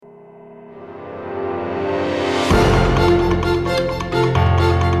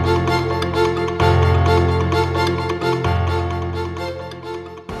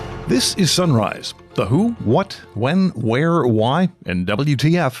This is Sunrise, the who, what, when, where, why, and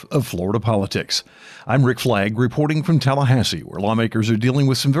WTF of Florida politics. I'm Rick Flagg reporting from Tallahassee, where lawmakers are dealing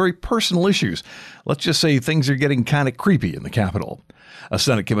with some very personal issues. Let's just say things are getting kind of creepy in the Capitol. A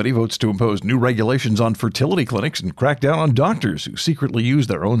Senate committee votes to impose new regulations on fertility clinics and crack down on doctors who secretly use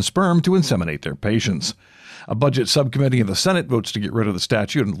their own sperm to inseminate their patients. A budget subcommittee in the Senate votes to get rid of the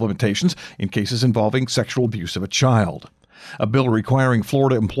statute of limitations in cases involving sexual abuse of a child. A bill requiring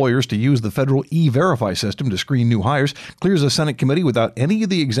Florida employers to use the federal E-Verify system to screen new hires clears a Senate committee without any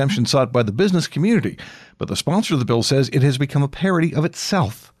of the exemptions sought by the business community, but the sponsor of the bill says it has become a parody of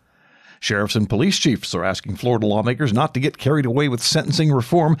itself. Sheriffs and police chiefs are asking Florida lawmakers not to get carried away with sentencing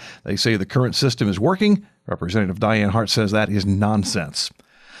reform. They say the current system is working. Representative Diane Hart says that is nonsense.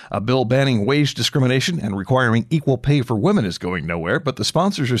 A bill banning wage discrimination and requiring equal pay for women is going nowhere, but the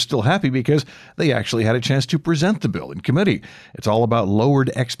sponsors are still happy because they actually had a chance to present the bill in committee. It's all about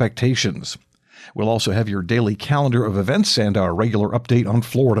lowered expectations. We'll also have your daily calendar of events and our regular update on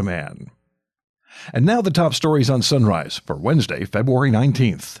Florida Man. And now the top stories on Sunrise for Wednesday, February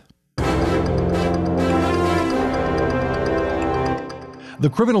 19th. The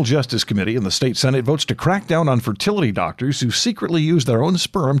Criminal Justice Committee in the state Senate votes to crack down on fertility doctors who secretly use their own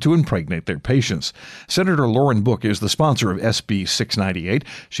sperm to impregnate their patients. Senator Lauren Book is the sponsor of SB 698.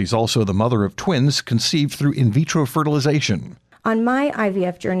 She's also the mother of twins conceived through in vitro fertilization. On my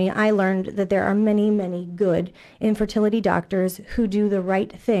IVF journey, I learned that there are many, many good infertility doctors who do the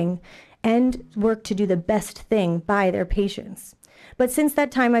right thing and work to do the best thing by their patients. But since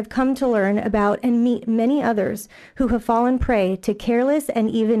that time, I've come to learn about and meet many others who have fallen prey to careless and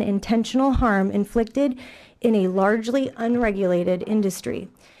even intentional harm inflicted in a largely unregulated industry.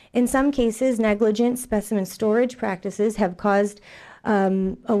 In some cases, negligent specimen storage practices have caused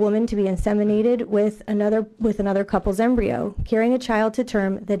a woman to be inseminated with another couple's embryo, carrying a child to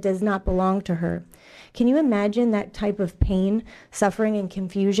term that does not belong to her. Can you imagine that type of pain, suffering, and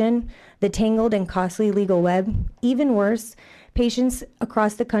confusion, the tangled and costly legal web? Even worse, patients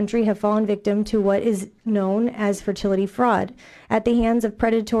across the country have fallen victim to what is known as fertility fraud at the hands of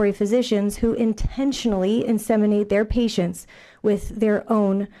predatory physicians who intentionally inseminate their patients with their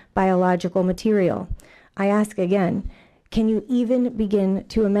own biological material. I ask again, can you even begin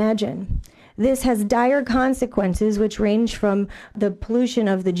to imagine? This has dire consequences, which range from the pollution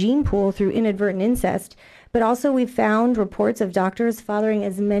of the gene pool through inadvertent incest, but also we've found reports of doctors fathering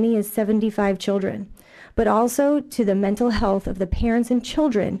as many as 75 children, but also to the mental health of the parents and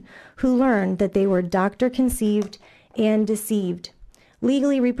children who learned that they were doctor-conceived and deceived.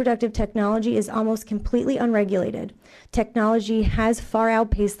 Legally, reproductive technology is almost completely unregulated. Technology has far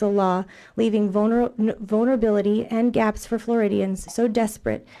outpaced the law, leaving vulnerability and gaps for Floridians so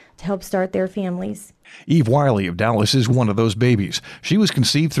desperate to help start their families. Eve Wiley of Dallas is one of those babies. She was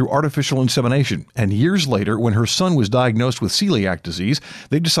conceived through artificial insemination, and years later, when her son was diagnosed with celiac disease,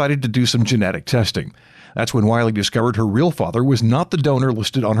 they decided to do some genetic testing. That's when Wiley discovered her real father was not the donor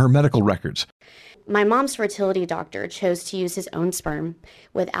listed on her medical records. My mom's fertility doctor chose to use his own sperm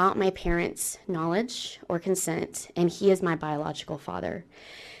without my parents' knowledge or consent, and he is my biological father.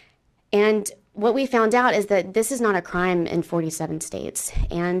 And what we found out is that this is not a crime in 47 states.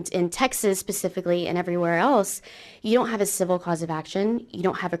 And in Texas specifically and everywhere else, you don't have a civil cause of action. You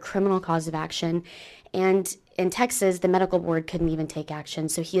don't have a criminal cause of action. And in Texas, the medical board couldn't even take action.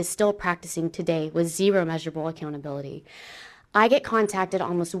 So he is still practicing today with zero measurable accountability. I get contacted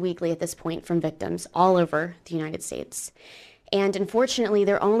almost weekly at this point from victims all over the United States. And unfortunately,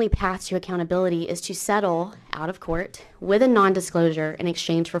 their only path to accountability is to settle out of court with a non-disclosure in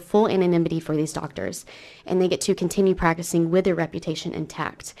exchange for full anonymity for these doctors. And they get to continue practicing with their reputation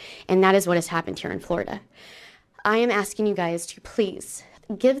intact. And that is what has happened here in Florida. I am asking you guys to please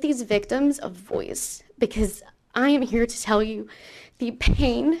give these victims a voice, because I am here to tell you the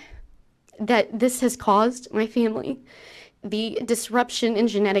pain that this has caused my family, the disruption in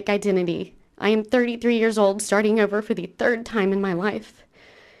genetic identity. I am 33 years old, starting over for the third time in my life.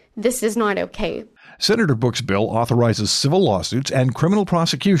 This is not okay. Senator Book's bill authorizes civil lawsuits and criminal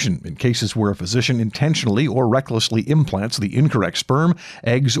prosecution in cases where a physician intentionally or recklessly implants the incorrect sperm,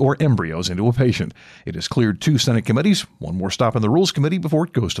 eggs, or embryos into a patient. It has cleared 2 Senate committees, one more stop in the Rules Committee before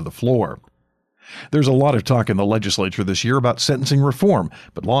it goes to the floor. There's a lot of talk in the legislature this year about sentencing reform,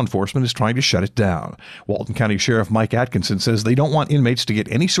 but law enforcement is trying to shut it down. Walton County Sheriff Mike Atkinson says they don't want inmates to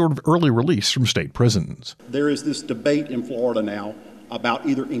get any sort of early release from state prisons. There is this debate in Florida now about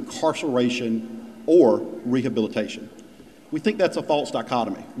either incarceration or rehabilitation. We think that's a false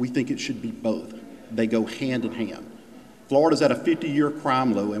dichotomy. We think it should be both. They go hand in hand. Florida's at a 50-year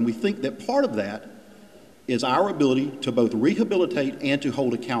crime low, and we think that part of that is our ability to both rehabilitate and to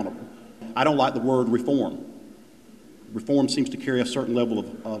hold accountable. I don't like the word reform. Reform seems to carry a certain level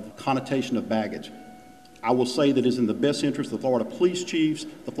of connotation of baggage. I will say that it is in the best interest of the Florida police chiefs,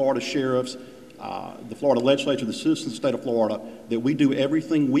 the Florida sheriffs, the Florida legislature, the citizens of the state of Florida, that we do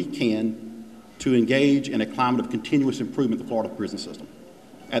everything we can to engage in a climate of continuous improvement in the Florida prison system.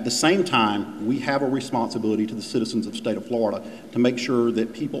 At the same time, we have a responsibility to the citizens of the state of Florida to make sure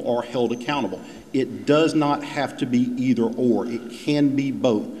that people are held accountable. It does not have to be either or. It can be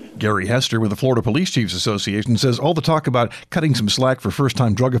both. Gary Hester with the Florida Police Chiefs Association says all the talk about cutting some slack for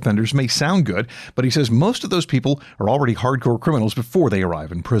first-time drug offenders may sound good, but he says most of those people are already hardcore criminals before they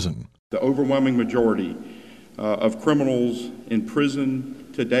arrive in prison. The overwhelming majority of criminals in prison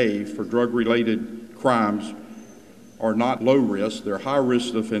today for drug-related crimes are not low risk, they're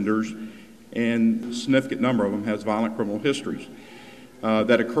high-risk offenders, and a significant number of them has violent criminal histories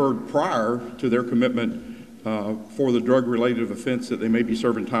that occurred prior to their commitment for the drug-related offense that they may be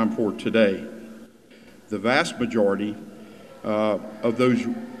serving time for today. The vast majority of those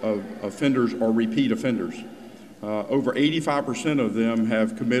offenders are repeat offenders. Over 85% of them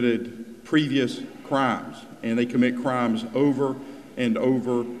have committed previous crimes, and they commit crimes over and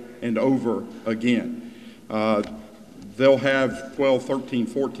over and over again. They'll have 12, 13,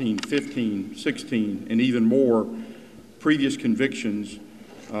 14, 15, 16, and even more previous convictions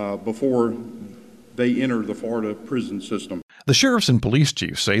before they enter the Florida prison system. The sheriffs and police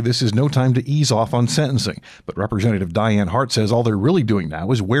chiefs say this is no time to ease off on sentencing, but Representative Diane Hart says all they're really doing now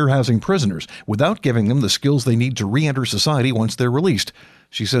is warehousing prisoners without giving them the skills they need to re-enter society once they're released.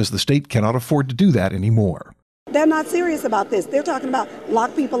 She says the state cannot afford to do that anymore. They're not serious about this. They're talking about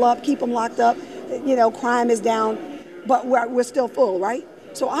lock people up, keep them locked up, crime is down, but we're still full, right?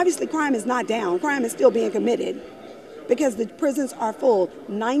 So obviously crime is not down. Crime is still being committed because the prisons are full.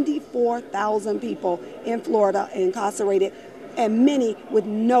 94,000 people in Florida incarcerated, and many with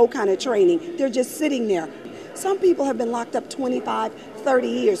no kind of training. They're just sitting there. Some people have been locked up 25, 30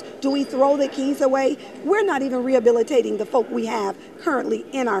 years. Do we throw the keys away? We're not even rehabilitating the folk we have currently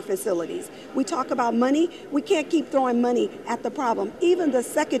in our facilities. We talk about money. We can't keep throwing money at the problem. Even the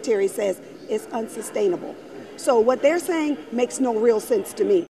secretary says it's unsustainable. So what they're saying makes no real sense to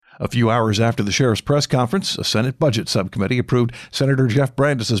me. A few hours after the sheriff's press conference, a Senate Budget Subcommittee approved Senator Jeff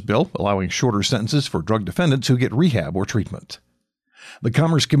Brandes' bill allowing shorter sentences for drug defendants who get rehab or treatment. The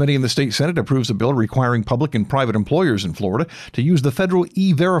Commerce Committee in the state Senate approves a bill requiring public and private employers in Florida to use the federal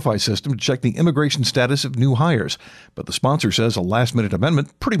E-Verify system to check the immigration status of new hires. But the sponsor says a last-minute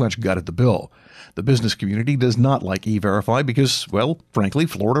amendment pretty much gutted the bill. The business community does not like E-Verify because, well, frankly,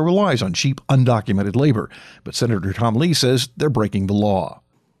 Florida relies on cheap, undocumented labor. But Senator Tom Lee says they're breaking the law.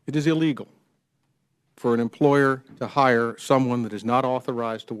 It is illegal for an employer to hire someone that is not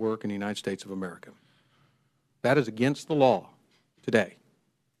authorized to work in the United States of America. That is against the law today.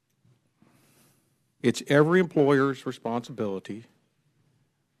 It's every employer's responsibility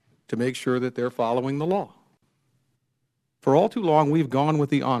to make sure that they're following the law. For all too long, we've gone with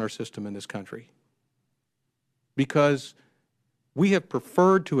the honor system in this country because we have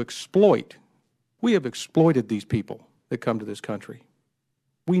preferred to exploit. We have exploited these people that come to this country.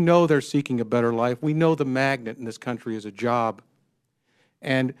 We know they're seeking a better life. We know the magnet in this country is a job.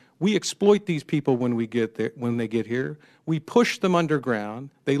 And we exploit these people when they get here. We push them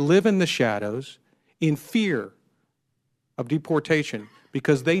underground. They live in the shadows in fear of deportation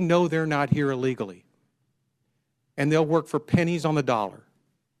because they know they're not here illegally. And they'll work for pennies on the dollar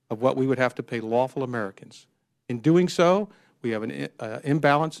of what we would have to pay lawful Americans. In doing so, we have an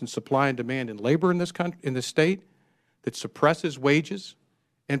imbalance in supply and demand in labor in this country, in this state, that suppresses wages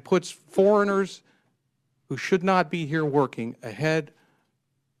and puts foreigners who should not be here working ahead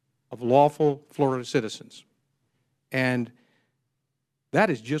of lawful Florida citizens. And that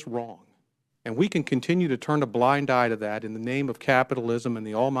is just wrong. And we can continue to turn a blind eye to that in the name of capitalism and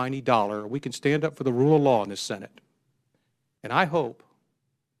the almighty dollar. We can stand up for the rule of law in this Senate. And I hope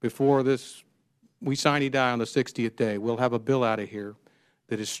before we sine die on the 60th day, we'll have a bill out of here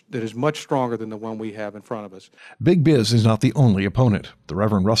that is much stronger than the one we have in front of us. Big Biz is not the only opponent. The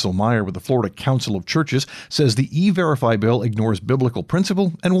Reverend Russell Meyer with the Florida Council of Churches says the E-Verify bill ignores biblical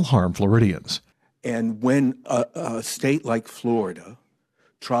principle and will harm Floridians. And when a state like Florida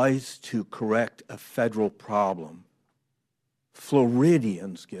tries to correct a federal problem,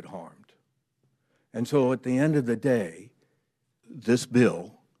 Floridians get harmed. And so at the end of the day, this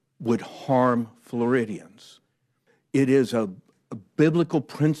bill would harm Floridians. It is a biblical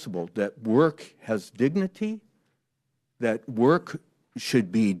principle that work has dignity, that work should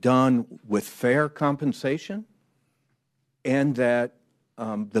be done with fair compensation, and that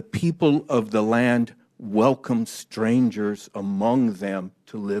the people of the land welcome strangers among them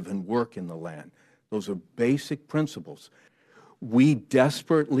to live and work in the land. Those are basic principles. We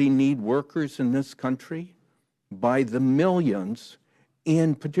desperately need workers in this country by the millions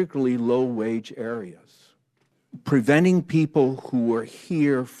in particularly low-wage areas. Preventing people who are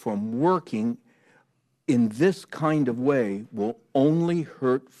here from working in this kind of way will only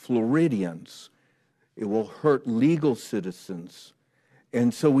hurt Floridians. It will hurt legal citizens.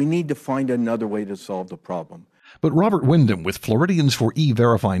 And so we need to find another way to solve the problem. But Robert Wyndham with Floridians for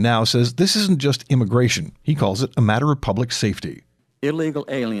E-Verify Now says this isn't just immigration. He calls it a matter of public safety. Illegal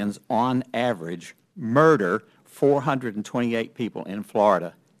aliens, on average, murder 428 people in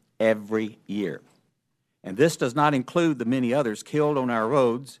Florida every year. And this does not include the many others killed on our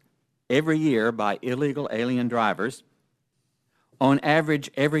roads every year by illegal alien drivers. On average,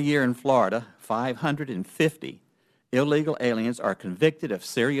 every year in Florida, 550 illegal aliens are convicted of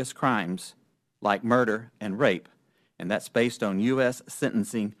serious crimes like murder and rape, and that's based on U.S.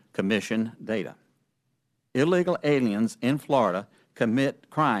 Sentencing Commission data. Illegal aliens in Florida commit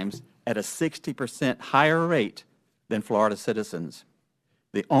crimes at a 60% higher rate than Florida citizens.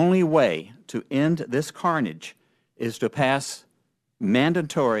 The only way to end this carnage is to pass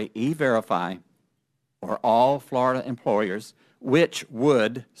mandatory E-Verify for all Florida employers, which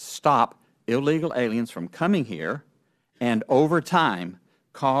would stop illegal aliens from coming here and, over time,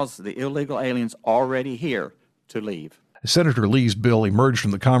 cause the illegal aliens already here to leave. Senator Lee's bill emerged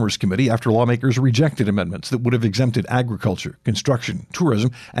from the Commerce Committee after lawmakers rejected amendments that would have exempted agriculture, construction,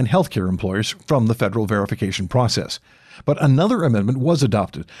 tourism, and healthcare employers from the federal verification process. But another amendment was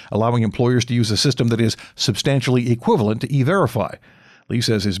adopted, allowing employers to use a system that is substantially equivalent to E-Verify. Lee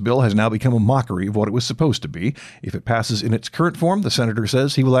says his bill has now become a mockery of what it was supposed to be. If it passes in its current form, the senator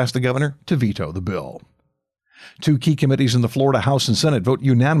says he will ask the governor to veto the bill. Two key committees in the Florida House and Senate vote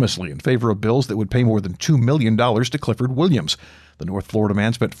unanimously in favor of bills that would pay more than $2 million to Clifford Williams. The North Florida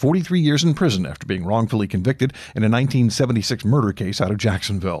man spent 43 years in prison after being wrongfully convicted in a 1976 murder case out of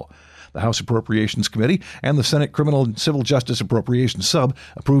Jacksonville. The House Appropriations Committee and the Senate Criminal and Civil Justice Appropriations Sub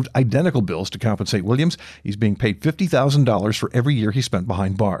approved identical bills to compensate Williams. He's being paid $50,000 for every year he spent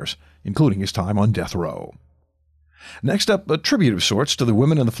behind bars, including his time on death row. Next up, a tribute of sorts to the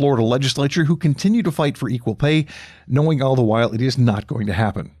women in the Florida legislature who continue to fight for equal pay, knowing all the while it is not going to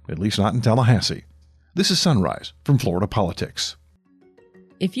happen, at least not in Tallahassee. This is Sunrise from Florida Politics.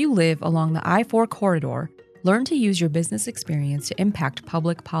 If you live along the I-4 corridor, learn to use your business experience to impact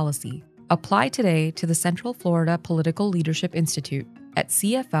public policy. Apply today to the Central Florida Political Leadership Institute at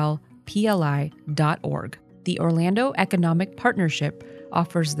cflpli.org. The Orlando Economic Partnership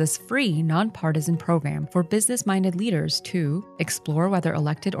offers this free, nonpartisan program for business-minded leaders to explore whether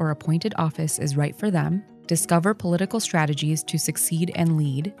elected or appointed office is right for them, discover political strategies to succeed and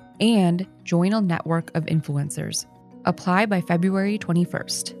lead, and join a network of influencers. Apply by February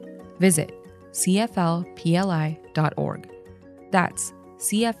 21st. Visit cflpli.org. That's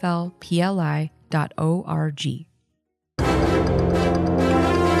cflpli.org.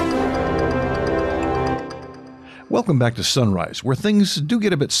 Welcome back to Sunrise, where things do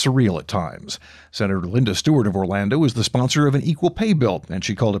get a bit surreal at times. Senator Linda Stewart of Orlando is the sponsor of an equal pay bill, and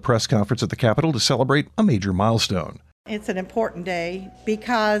she called a press conference at the Capitol to celebrate a major milestone. It's an important day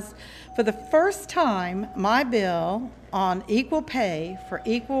because for the first time, my bill on equal pay for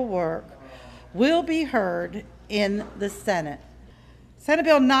equal work will be heard in the Senate. Senate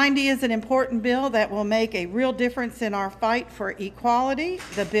Bill 90 is an important bill that will make a real difference in our fight for equality.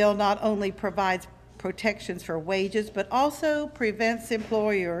 The bill not only provides protections for wages, but also prevents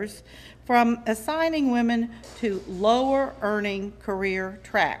employers from assigning women to lower earning career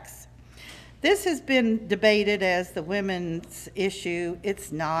tracks. This has been debated as the women's issue.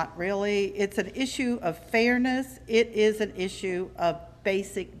 It's not really. It's an issue of fairness. It is an issue of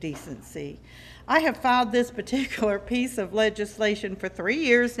basic decency. I have filed this particular piece of legislation for 3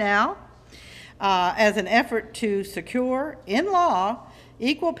 years now as an effort to secure, in law,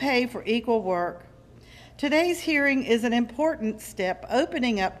 equal pay for equal work. Today's hearing is an important step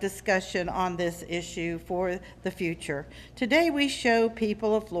opening up discussion on this issue for the future. Today we show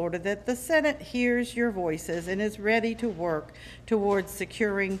people of Florida that the Senate hears your voices and is ready to work towards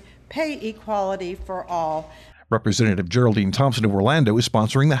securing pay equality for all. Representative Geraldine Thompson of Orlando is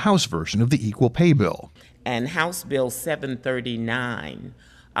sponsoring the House version of the Equal Pay Bill. And House Bill 739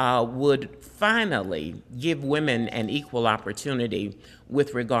 would finally give women an equal opportunity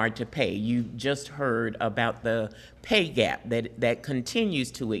with regard to pay. You just heard about the pay gap that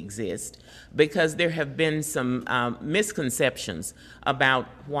continues to exist because there have been some misconceptions about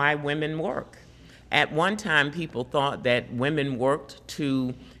why women work. At one time, people thought that women worked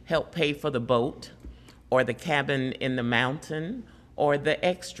to help pay for the boat or the cabin in the mountain or the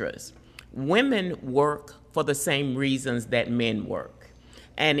extras. Women work for the same reasons that men work.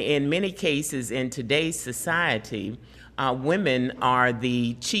 And in many cases in today's society, women are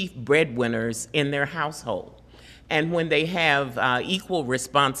the chief breadwinners in their household. And when they have equal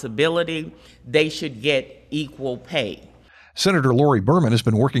responsibility, they should get equal pay. Senator Lori Berman has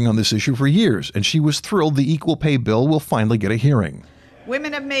been working on this issue for years, and she was thrilled the Equal Pay Bill will finally get a hearing.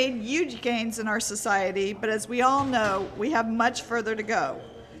 Women have made huge gains in our society, but as we all know, we have much further to go.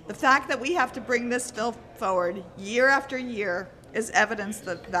 The fact that we have to bring this bill forward year after year is evidence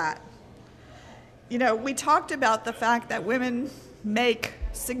of that. You know, we talked about the fact that women make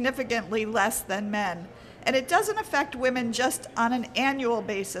significantly less than men, and it doesn't affect women just on an annual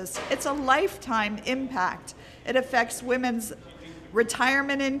basis. It's a lifetime impact. It affects women's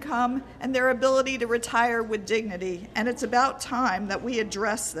retirement income and their ability to retire with dignity, and it's about time that we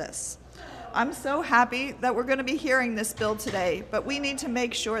address this. I'm so happy that we're going to be hearing this bill today, but we need to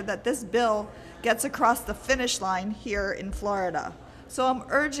make sure that this bill gets across the finish line here in Florida. So I'm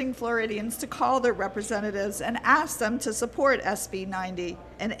urging Floridians to call their representatives and ask them to support SB 90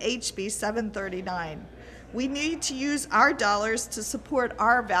 and HB 739. We need to use our dollars to support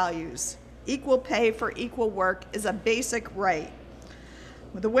our values. Equal pay for equal work is a basic right.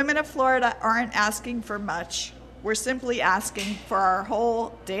 The women of Florida aren't asking for much. We're simply asking for our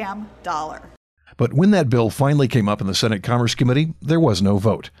whole damn dollar. But when that bill finally came up in the Senate Commerce Committee, there was no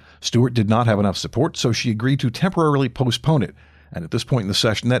vote. Stewart did not have enough support, so she agreed to temporarily postpone it. And at this point in the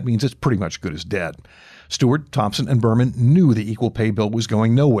session, that means it's pretty much good as dead. Stewart, Thompson, and Berman knew the Equal Pay Bill was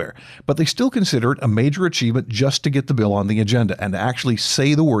going nowhere, but they still consider it a major achievement just to get the bill on the agenda and to actually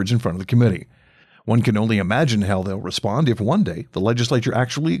say the words in front of the committee. One can only imagine how they'll respond if one day the legislature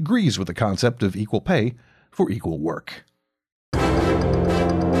actually agrees with the concept of equal pay for equal work.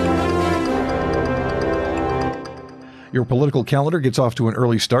 Your political calendar gets off to an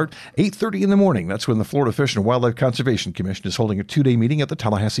early start. 8:30 in the morning, that's when the Florida Fish and Wildlife Conservation Commission is holding a two-day meeting at the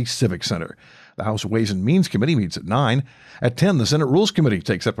Tallahassee Civic Center. The House Ways and Means Committee meets at 9. At 10, the Senate Rules Committee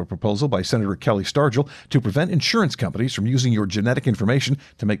takes up a proposal by Senator Kelly Stargel to prevent insurance companies from using your genetic information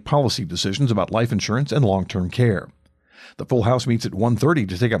to make policy decisions about life insurance and long-term care. The full House meets at 1:30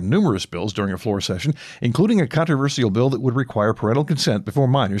 to take up numerous bills during a floor session, including a controversial bill that would require parental consent before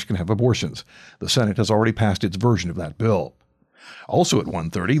minors can have abortions. The Senate has already passed its version of that bill. Also at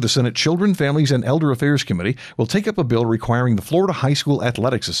 1:30, the Senate Children, Families, and Elder Affairs Committee will take up a bill requiring the Florida High School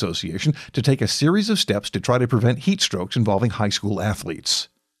Athletics Association to take a series of steps to try to prevent heat strokes involving high school athletes.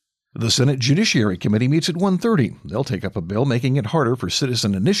 The Senate Judiciary Committee meets at 1:30. They'll take up a bill making it harder for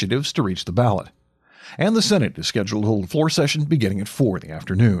citizen initiatives to reach the ballot. And the Senate is scheduled to hold a floor session beginning at 4 in the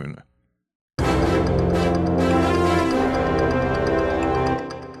afternoon.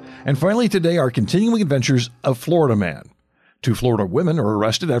 And finally today, our continuing adventures of Florida Man. 2 Florida women are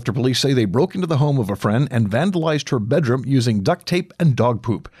arrested after police say they broke into the home of a friend and vandalized her bedroom using duct tape and dog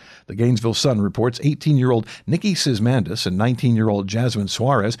poop. The Gainesville Sun reports 18-year-old Nikki Sismandis and 19-year-old Jasmine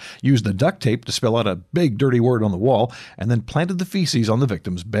Suarez used the duct tape to spell out a big dirty word on the wall and then planted the feces on the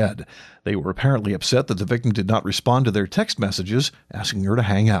victim's bed. They were apparently upset that the victim did not respond to their text messages asking her to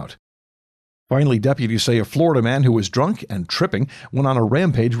hang out. Finally, deputies say a Florida man who was drunk and tripping went on a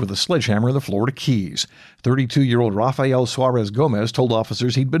rampage with a sledgehammer in the Florida Keys. 32-year-old Rafael Suarez Gomez told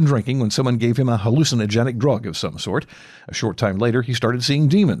officers he'd been drinking when someone gave him a hallucinogenic drug of some sort. A short time later, he started seeing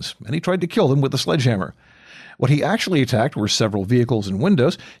demons, and he tried to kill them with a sledgehammer. What he actually attacked were several vehicles and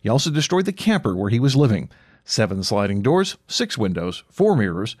windows. He also destroyed the camper where he was living. 7 sliding doors, 6 windows, 4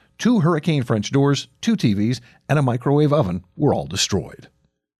 mirrors, 2 Hurricane French doors, 2 TVs, and a microwave oven were all destroyed.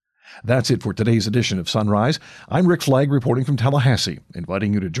 That's it for today's edition of Sunrise. I'm Rick Flagg reporting from Tallahassee,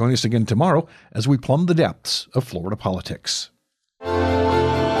 inviting you to join us again tomorrow as we plumb the depths of Florida politics.